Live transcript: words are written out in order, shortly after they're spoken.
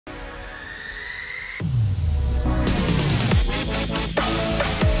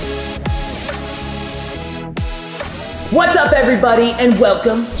What's up, everybody, and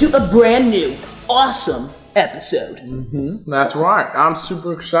welcome to a brand new, awesome episode. That's right. I'm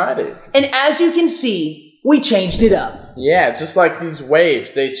super excited. And as you can see, we changed it up. Yeah, just like these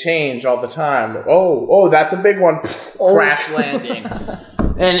waves, they change all the time. Oh, that's a big one. Crash landing.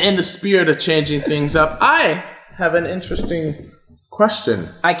 And in the spirit of changing things up, I have an interesting question.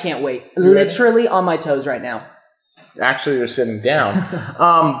 I can't wait. Literally on my toes right now. Actually, you're sitting down.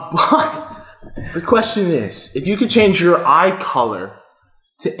 But the question is, if you could change your eye color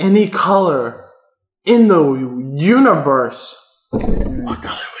to any color in the universe, what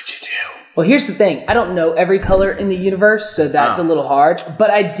color would you do? Well, here's the thing. I don't know every color in the universe, so that's a little hard. But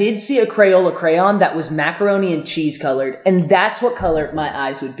I did see a Crayola crayon that was macaroni and cheese colored, and that's what color my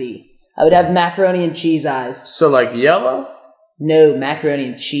eyes would be. I would have macaroni and cheese eyes. So like yellow? No, macaroni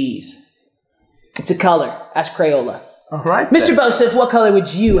and cheese. It's a color. Ask Crayola. All right, Mr. Bosif, what color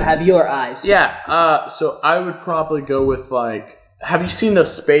would you have your eyes? Yeah, so I would probably go with like, have you seen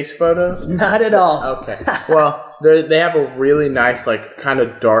those space photos? Not at all. Okay. Well, they have a really nice, like, kind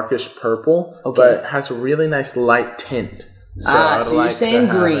of darkish purple, but it has a really nice light tint. So so you're saying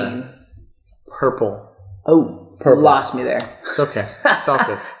green. Purple. Oh, purple. Lost me there. It's okay. It's all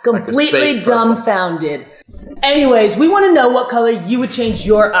good. Completely like dumbfounded. Anyways, we want to know what color you would change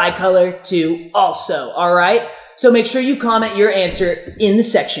your eye color to also, all right? So make sure you comment your answer in the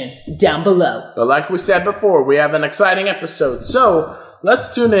section down below. But like we said before, we have an exciting episode. So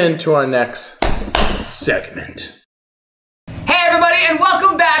let's tune in to our next segment. Hey everybody, and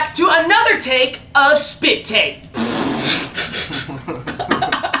welcome back to another take of Spit Take. That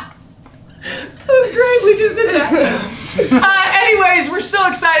was great, we just did that. Anyways, we're so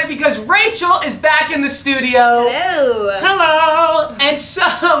excited because Rachel is back in the studio. Hello. Hello. And so,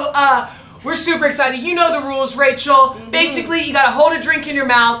 we're super excited. You know the rules, Rachel. Basically, you gotta hold a drink in your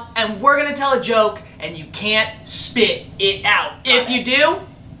mouth, and we're gonna tell a joke, and you can't spit it out. If you do,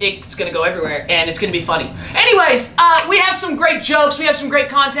 it's gonna go everywhere, and it's gonna be funny. Anyways, we have some great jokes, we have some great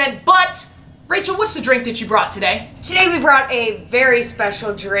content, but Rachel, what's the drink that you brought today? Today we brought a very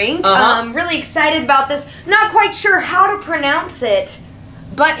special drink. I'm really excited about this. Not quite sure how to pronounce it,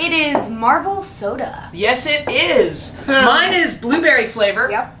 but it is marble soda. Yes, it is. Mine is blueberry flavor.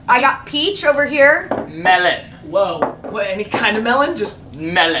 Yep. I got peach over here. Melon. Whoa. What, any kind of melon? Just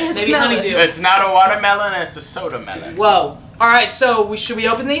melon. Maybe honeydew. It's not a watermelon, it's a soda melon. Whoa. All right, so should we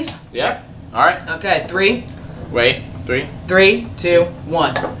open these? Yep. All right. Okay, 3. Wait, 3. 3, 2,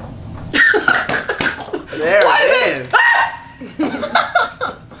 1. There it is.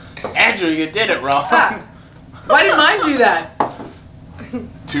 Andrew, you did it wrong. Why did mine do that?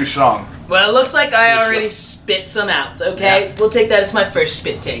 Too strong. Well, it looks like I already spit some out, okay? Yeah. We'll take that as my first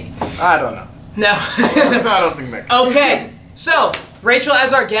spit take. I don't know. No. I don't think that. Okay, so, Rachel,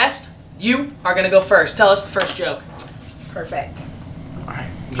 as our guest, you are going to go first. Tell us the first joke. Perfect.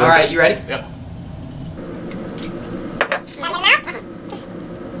 All right, you ready? Yep.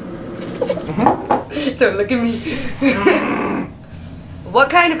 Don't look at me. What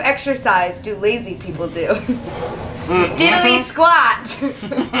kind of exercise do lazy people do? Diddly squat.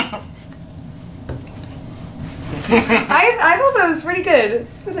 I thought that was pretty good.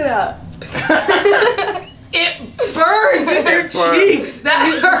 Spit it out. It burns in your cheeks. That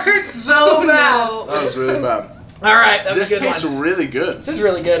hurts so bad. No. That was really bad. All right, that was This a good tastes one. really good. This is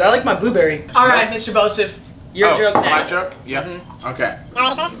really good. I like my blueberry. All right, Mr. Bosif, your joke next. My joke? Yep. Okay. Y'all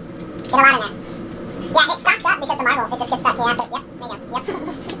ready for this? Get a lot in there. Yeah, it stocks up because the marble, it just gets stuck. Yeah, but, yep, there you go. Yep.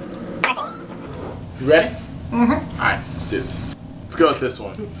 Perfect. You ready? Alright, let's do this. Let's go with this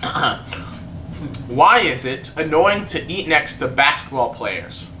one. Why is it annoying to eat next to basketball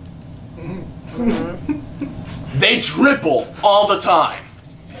players? They dribble all the time.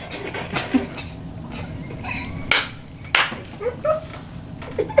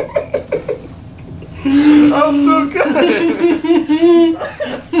 That was so good.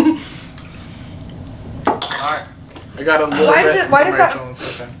 Alright. I got a little Why does that?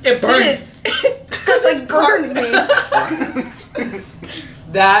 It burns. Because it burns me.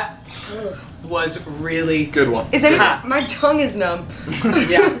 That was really Good one. Is it? My tongue is numb.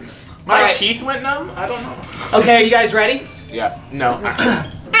 Yeah. My Alright. teeth went numb? I don't know. Okay, are you guys ready? Yeah. No.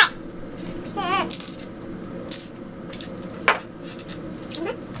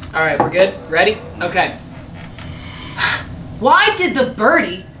 All right, we're good? Ready? Okay. Why did the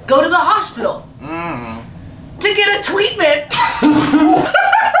birdie go to the hospital? To get a treatment.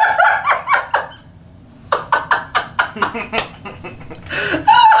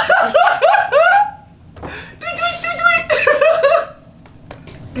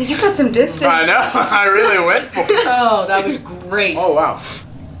 You got some distance. I know. I really went for it. Oh, that was great. Oh, wow.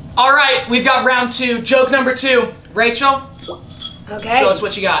 All right, we've got round two. Joke number 2. Rachel, Okay. show us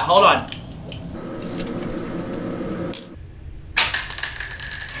what you got. Hold on.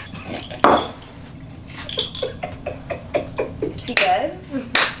 Is he good?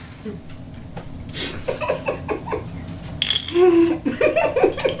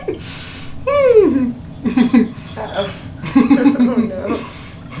 Uh-oh. Oh no.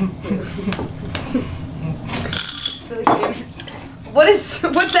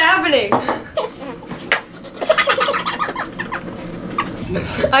 What's happening?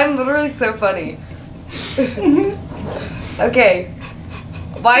 I'm literally so funny. Okay.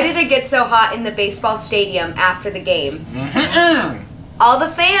 Why did it get so hot in the baseball stadium after the game? All the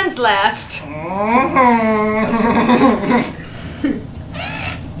fans left.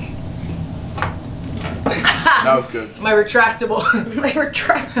 That was good. My retractable. My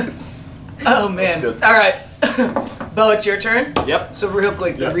retract. Oh man. Good. All right. Bo, it's your turn. Yep. So real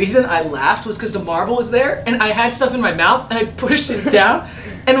quick, the Yep. reason I laughed was because the marble was there, and I had stuff in my mouth, and I pushed it down,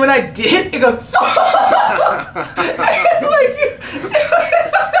 and when I did, it goes.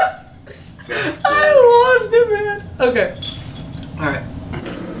 I lost it, man. Okay. All right.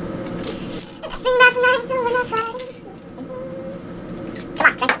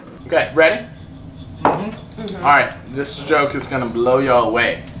 Come on, drink. Okay, ready? Alright, this joke is gonna blow you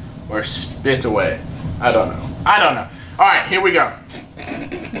away. Or spit away. I don't know. Alright, here we go.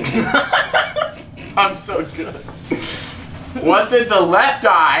 I'm so good. What did the left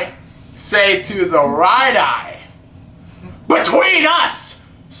eye say to the right eye? Between us,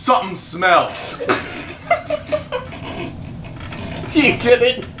 something smells. Do you get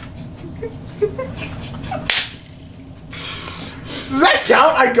it? Does that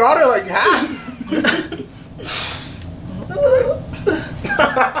count? I got it like half.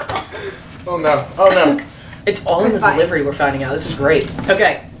 Oh no. Oh no. It's all in the Fine. delivery, we're finding out. This is great.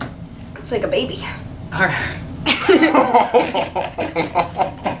 Okay. It's like a baby. All right.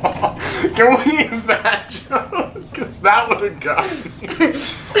 Can we use that joke? Because that would have got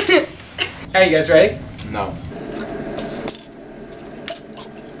me. Are you guys ready? No.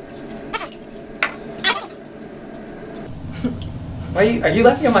 Are you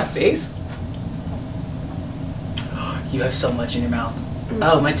laughing at my face? You have so much in your mouth.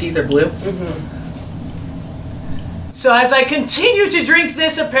 Oh, my teeth are blue? So as I continue to drink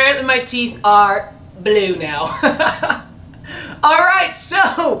this, apparently my teeth are blue now. Alright,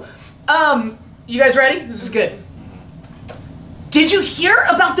 so, you guys ready? This is good. Did you hear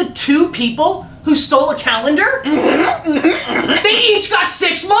about the 2 people who stole a calendar? They each got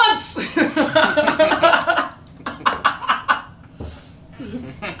 6 months!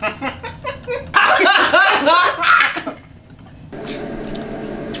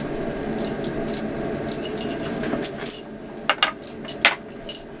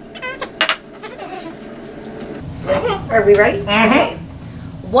 Are we ready? Okay.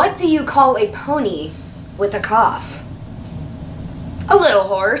 What do you call a pony with a cough? A little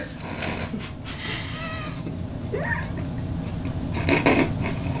horse.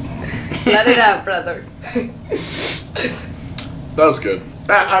 Let it out, brother. That was good.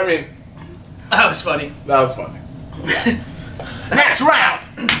 I mean, That was funny. that was funny. Next round!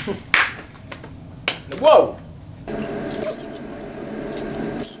 Whoa!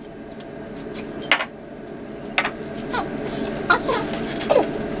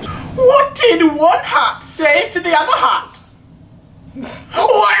 What did one hat say to the other hat?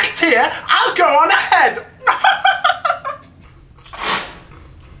 Wait here, I'll go on ahead.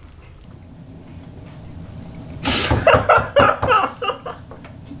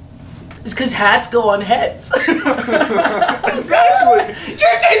 It's because hats go on heads. Exactly.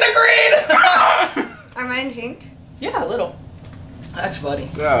 Your teeth are green! Are mine pink? Yeah, a little. That's funny.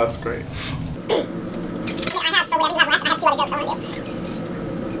 Yeah, that's great. I have 2 other jokes I want to do.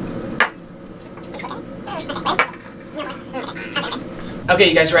 Okay,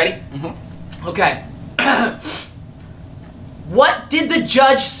 you guys ready? Okay. What did the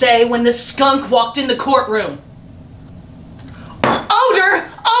judge say when the skunk walked in the courtroom? Odor!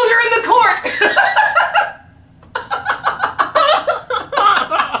 Odor in the court!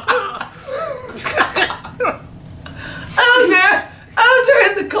 Odor! Odor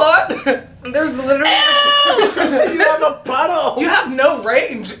in the court! There's literally. You have a puddle! You have no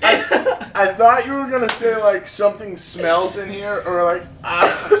range. I thought you were gonna say like something smells in here or like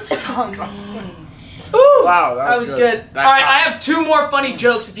it's a skunk. Wow, That was good. That Alright, I have 2 more funny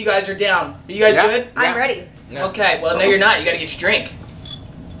jokes if you guys are down. Are you guys Yeah. good? I'm ready. Yeah. Okay, well, no, you're not. You gotta get your drink.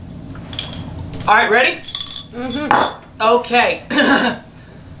 Alright, ready? Okay.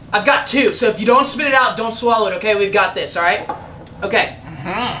 I've got 2, so if you don't spit it out, don't swallow it, okay? We've got this, alright? Okay.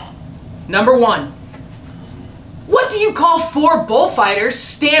 Number 1. What do you call 4 bullfighters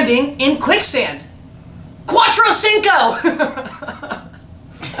standing in quicksand? Cuatro Cinco!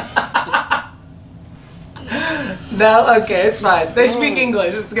 No? Okay, it's fine. They speak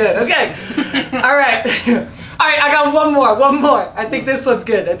English. It's good. Okay. All right. All right, I got one more. I think this one's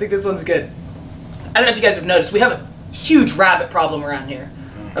good. I don't know if you guys have noticed, we have a huge rabbit problem around here.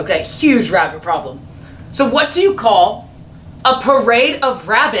 Okay, huge rabbit problem. So what do you call a parade of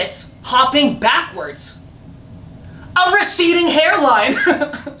rabbits hopping backwards? A receding hairline.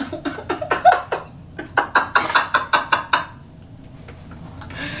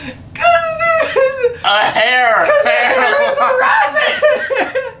 A hair. Because there is a rabbit.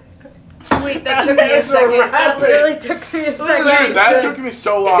 Wait, that took me a second. That literally took me a second. Dude, that took me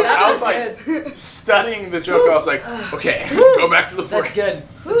so long. I was like studying the joke. I was like, okay, go back to the board. That's good.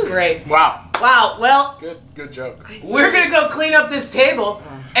 That's great. Wow. Wow. Well, Good joke. we're gonna go clean up this table,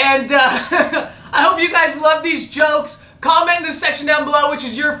 and I hope you guys love these jokes. Comment in the section down below which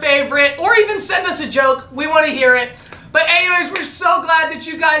is your favorite, or even send us a joke. We want to hear it. But anyways, we're so glad that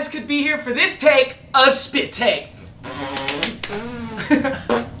you guys could be here for this take of Spit Take.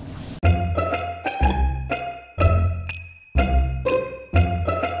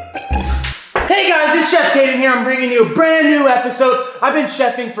 Hey guys, it's Shef Caden here. I'm bringing you a brand new episode. I've been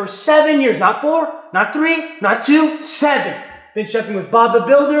chefing for 7 years. Not 4, not 3, not 2, 7. Been chefing with Bob the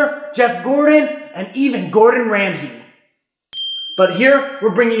Builder, Jeff Gordon, and even Gordon Ramsay. But here,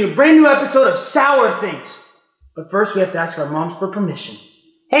 we're bringing you a brand new episode of Sour Things. But first, we have to ask our moms for permission.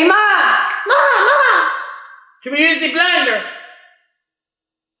 Hey, Mom! Mom! Can we use the blender?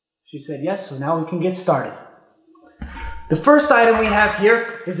 She said yes, so now we can get started. The first item we have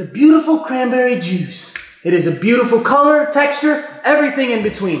here is a beautiful cranberry juice. It is a beautiful color, texture, everything in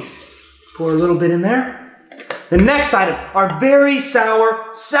between. Pour a little bit in there. The next item are very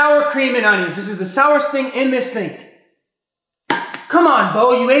sour cream and onions. This is the sourest thing in this thing. Come on,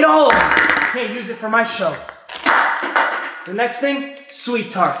 Bo, you ate all of them. Can't use it for my show. The next thing, sweet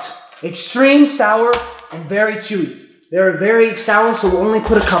tarts. Extreme sour and very chewy. They're very sour, so we'll only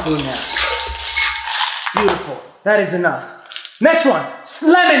put a couple in there. Beautiful. That is enough. Next one,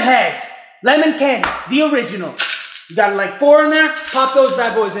 lemon heads. Lemon candy, the original. You got like 4 in there, pop those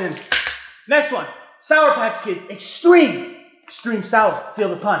bad boys in. Next one, Sour Patch Kids, extreme sour. Feel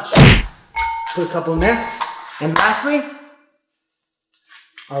the punch. Put a couple in there. And lastly,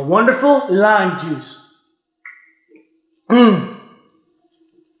 our wonderful lime juice.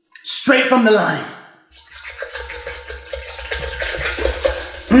 Straight from the lime.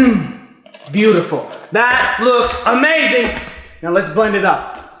 Beautiful. That looks amazing. Now let's blend it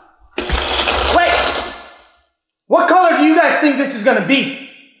up. Wait! What color do you guys think this is gonna be?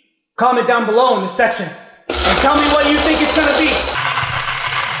 Comment down below in the section and tell me what you think it's gonna be.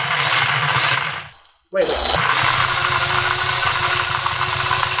 Wait.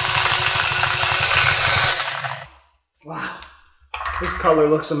 Wow. This color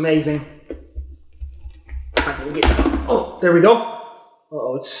looks amazing. Oh, there we go.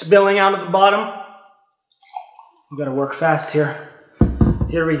 Uh-oh, it's spilling out at the bottom. We gotta work fast here.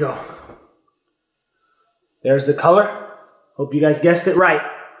 Here we go. There's the color. Hope you guys guessed it right.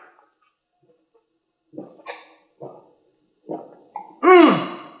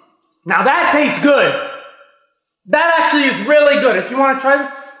 Now that tastes good. That actually is really good. If you want to try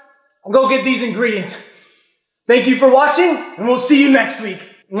that, go get these ingredients. Thank you for watching, and we'll see you next week.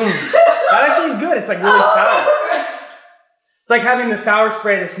 That actually is good. It's like really sour. It's like having the sour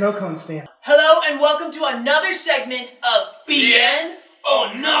spray at a snow cone stand. Hello, and welcome to another segment of Bien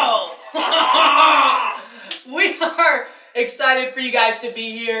or No. We are excited for you guys to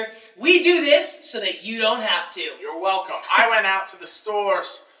be here. We do this so that you don't have to. You're welcome. I went out to the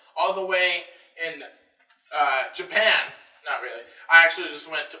stores all the way in Japan. Not really. I actually just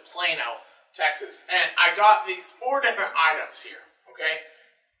went to Plano, Texas, and I got these 4 different items here, okay?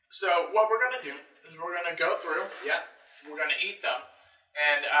 So what we're going to do is we're going to go through, we're going to eat them,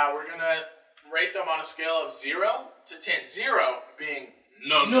 and we're going to rate them on a scale of 0 to 10. 0 being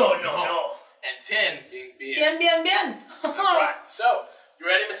no, and 10 being bien. Bien. That's right. So, you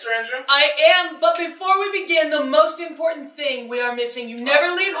ready, Mr. Andrew? I am, but before we begin, the most important thing we are missing, you never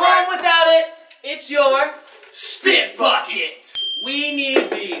leave home without it, it's your spit bucket. We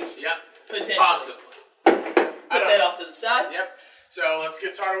need these. Yep. Potentially. Possibly. Put that off to the side. Yep. So let's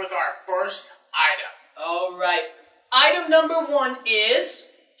get started with our first item. All right. Item number 1 is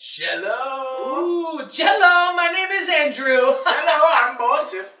Jello. Ooh, Jello. My name is Andrew. Hello, I'm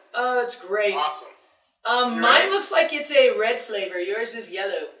Bosif. Oh, that's great. Awesome. Mine looks like it's a red flavor. Yours is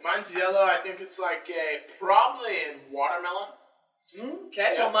yellow. Mine's yellow. I think it's like probably in watermelon.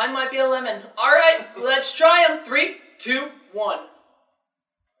 Okay, well, mine might be a lemon. All right, let's try them. 3, 2, 1.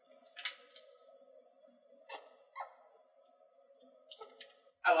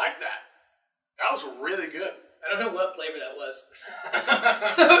 I like that. That was really good. I don't know what flavor that was.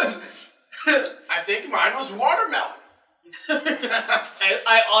 I think mine was watermelon.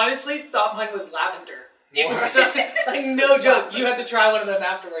 I honestly thought mine was lavender. It was so, like, no joke. You have to try one of them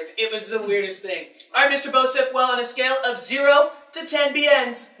afterwards. It was the weirdest thing. All right, Mr. Bosip, well, on a scale of 0 to 10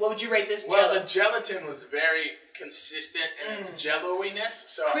 BNs, what would you rate this jello? Well, the gelatin was very consistent in its jello-iness.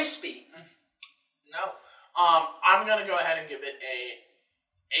 So crispy. No. I'm going to go ahead and give it a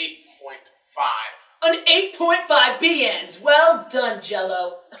 8.5. An 8.5 BNs. Well done,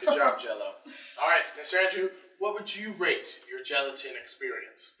 Jello. Good job, Jello. All right, Mr. Andrew, what would you rate your gelatin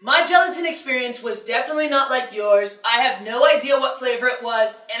experience? My gelatin experience was definitely not like yours. I have no idea what flavor it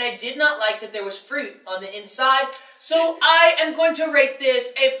was, and I did not like that there was fruit on the inside. So I am going to rate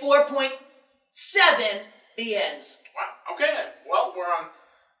this a 4.7 BNs. Wow. Okay, then. Well, we're on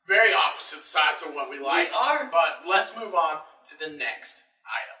very opposite sides of what we like. We are. But let's move on to the next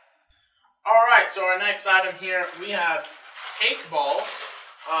item. All right, so our next item here, we have cake balls.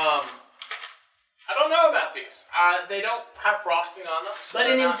 I don't know about these. They don't have frosting on them. So But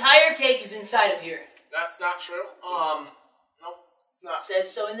an entire cake is inside of here. That's not true. Nope, it's not. It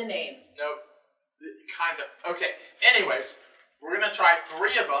says so in the name. Nope, kind of. Okay, anyways, we're going to try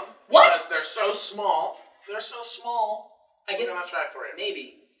 3 of them. What? Because they're so small. They're so small. I guess we're going to try 3.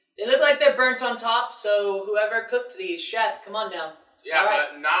 maybe. They look like they're burnt on top, so whoever cooked these, chef, come on now. Yeah, right.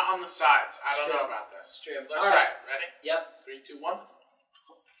 but not on the sides. I don't true. know about this. It's true. Let's All try right. it. Ready? Yep. 3, 2, 1.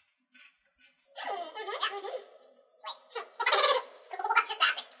 What just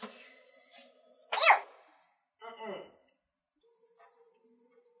happened? Ew.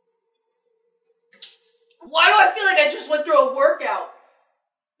 Why do I feel like I just went through a workout?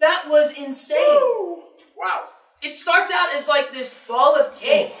 That was insane. Woo! Wow. It starts out as like this ball of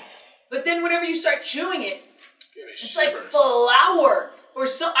cake, but then whenever you start chewing it, it's like flour or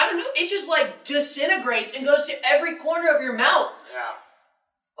so. I don't know. It just like disintegrates and goes to every corner of your mouth. Yeah.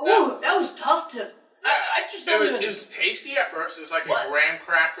 Ooh, that was tough to. I just don't even. It was tasty at first. It was like a Was. graham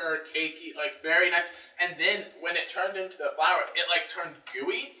cracker, cakey, like very nice. And then when it turned into the flour, it like turned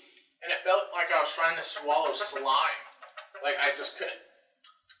gooey, and it felt like I was trying to swallow slime. Like I just couldn't.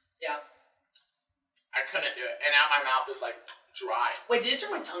 Yeah. I couldn't do it, and now my mouth is like dry. Wait, did it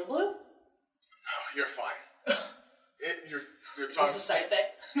turn my tongue blue? No, you're fine. Your Is tongue. this a side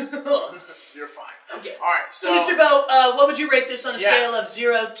effect? You're fine. Okay. All right. So, Mr. Bo, what would you rate this on a Yeah. scale of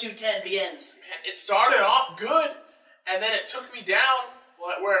 0 to 10 BNs? Man, it started off good, and then it took me down,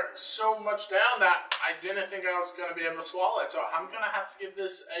 where so much down that I didn't think I was going to be able to swallow it. So I'm going to have to give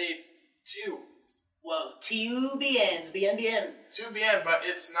this a 2. Whoa, 2 BNs, BN. 2 BN, but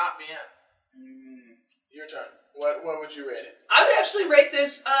it's not BN. Your turn. What would you rate it? I would actually rate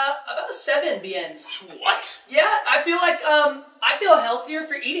this about a 7 BNs. What? Yeah, I feel like I feel healthier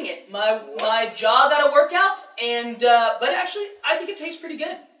for eating it. My jaw got a workout, and but actually I think it tastes pretty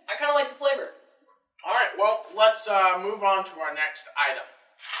good. I kind of like the flavor. All right. Well, let's move on to our next item.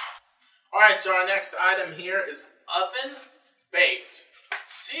 All right. So our next item here is oven baked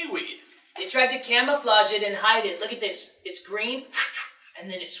seaweed. They tried to camouflage it and hide it. Look at this. It's green, and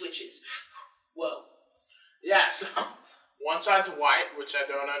then it switches. Whoa. Yeah. So one side's white, which I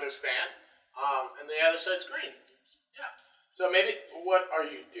don't understand, and the other side's green. Yeah. So maybe what are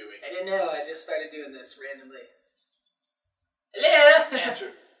you doing? I didn't know. I just started doing this randomly. Hello.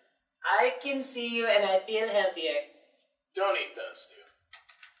 Andrew, I can see you, and I feel healthier. don't eat those two.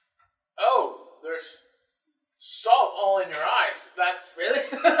 Oh, there's salt all in your eyes. That's Really?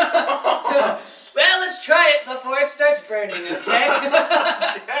 Well, let's try it before it starts burning, okay?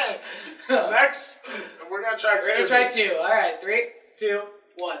 okay. Next, we're gonna try 2. We're gonna try 2. All right, 3, 2,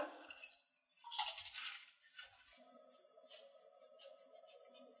 1.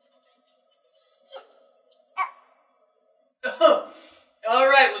 All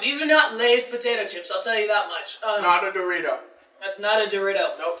right. Well, these are not Lay's potato chips. I'll tell you that much. Not a Dorito. That's not a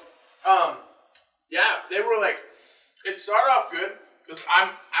Dorito. Nope. Yeah, they were like. It started off good because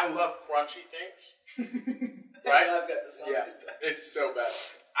I love crunchy things. Right? I've got the sauce. Yeah, it's so bad.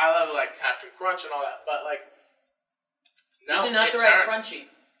 I love like Captain Crunch and all that, but like. These are not the right crunchy.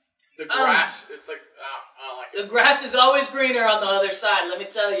 The grass, it's like I don't like it. The grass is always greener on the other side. Let me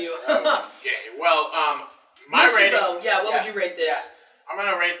tell you. Okay, well, my Mr. rating. Bo, yeah, what would you rate this? Yeah, I'm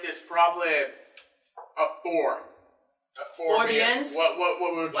gonna rate this probably a 4. A 4 4 BNs? What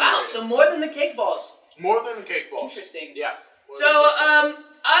would you Wow, rate so more than the cake balls. it? More than the cake balls. Interesting. Yeah. So,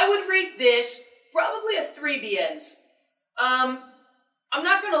 I would rate this probably a 3 BNs. I'm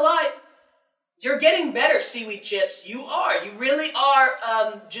not gonna lie. You're getting better, seaweed chips. You are. You really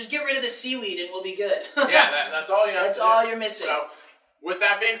are. Just get rid of the seaweed and we'll be good. Yeah, that's all you have That's to all do. you're missing. So, with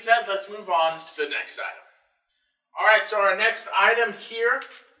that being said, let's move on to the next item. All right, so our next item here,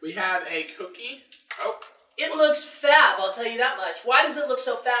 we have a cookie. Oh. It looks fab, I'll tell you that much. Why does it look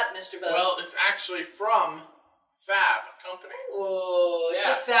so fab, Mr. Bo? Well, it's actually from Fab Company. Oh, it's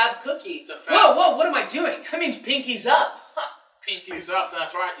Yeah. a fab cookie. It's a fab. Whoa, what am I doing? That means pinky's up. Pinky's up,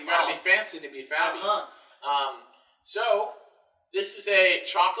 that's right. You gotta be fancy to be fabby. So, this is a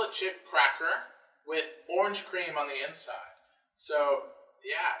chocolate chip cracker with orange cream on the inside. So,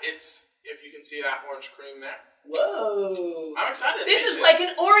 yeah, it's, if you can see that orange cream there. Whoa. I'm excited. This is like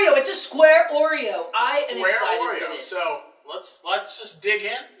an Oreo. It's a square Oreo. I am excited Oreo. for this. So, let's just dig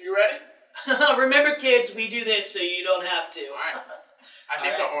in. You ready? Remember, kids, we do this so you don't have to. All right. I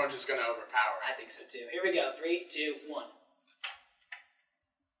think the orange is going to overpower it. I think so, too. Here we go. 3, 2, 1.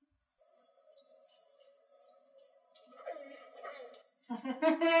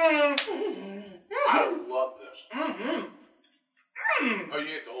 I love this. Oh,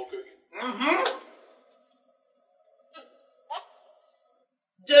 you ate the whole cookie?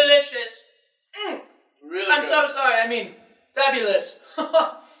 Delicious. Really I'm good. so sorry. I mean, fabulous.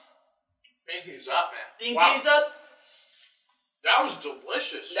 Pinky's up, man. Pinky's up. That was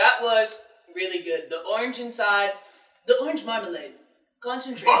delicious. That was really good. The orange inside, the orange marmalade,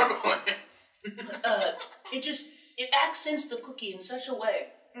 concentrated. Marmalade. It accents the cookie in such a way.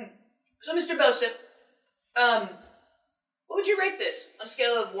 So, Mr. Bosif, what would you rate this on a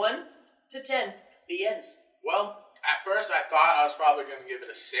scale of 1 to 10? Ends. Well, at first I thought I was probably going to give it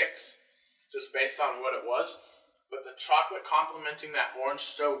a 6, just based on what it was. But the chocolate complementing that orange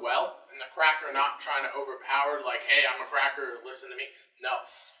so well, and the cracker not trying to overpower, like, hey, I'm a cracker, listen to me. No.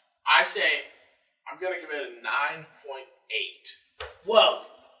 I say I'm going to give it a 9.8. Whoa.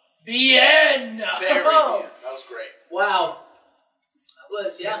 Bien! Very good. That was great. Wow. That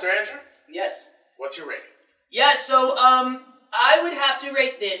was, yeah. Mr. Andrew? Yes. What's your rating? Yeah, so, I would have to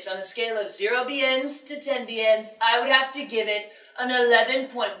rate this on a scale of 0 BNs to 10 BNs. I would have to give it an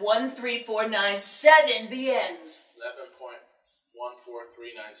 11.13497 BNs.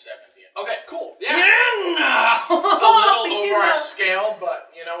 11.14397 BN. Okay, cool. Yeah. Yeah. It's a little over our scale,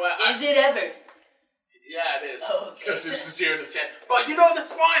 but you know what? Is it ever? Yeah, it is. Okay. Because it's 0 to 10. But you know,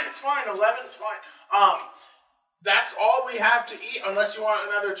 that's fine. It's fine. 11 is fine. That's all we have to eat, unless you want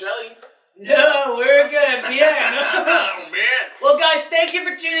another jelly. No, we're good. Bien. Oh, man. Well, guys, thank you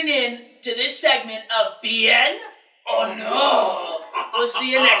for tuning in to this segment of Bien or No. We'll see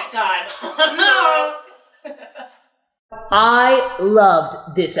you next time. I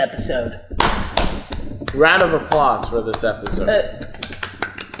loved this episode. Round of applause for this episode.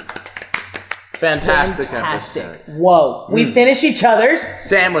 Fantastic episode. Whoa. We finish each other's?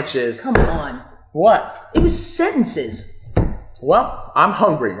 Sandwiches. Come on. What? It was sentences. Well, I'm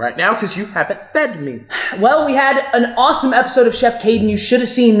hungry right now because you haven't fed me. Well, we had an awesome episode of Shef Caden. You should have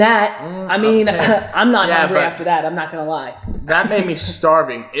seen that. I mean, okay. I'm not hungry but after that. I'm not going to lie. That made me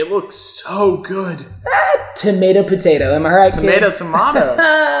starving. It looks so good. Tomato, potato. Am I right, Tomato, kids? tomato.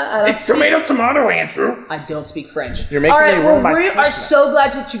 It's tomato, tomato, Andrew. I don't speak French. You're making All right, me ruin my we are Christmas. so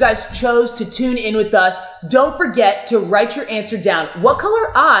glad that you guys chose to tune in with us. Don't forget to write your answer down. What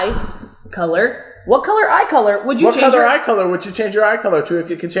color eye color would you What change color your eye color would you change your eye color to if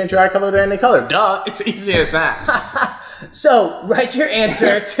you could change your eye color to any color? Duh, it's easy as that. So write your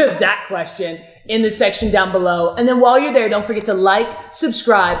answer to that question in the section down below. And then while you're there, don't forget to like,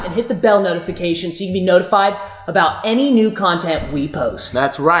 subscribe, and hit the bell notification so you can be notified about any new content we post.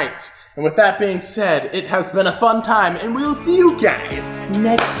 That's right. And with that being said, it has been a fun time, and we'll see you guys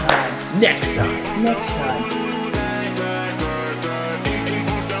Next time. next time. Next time.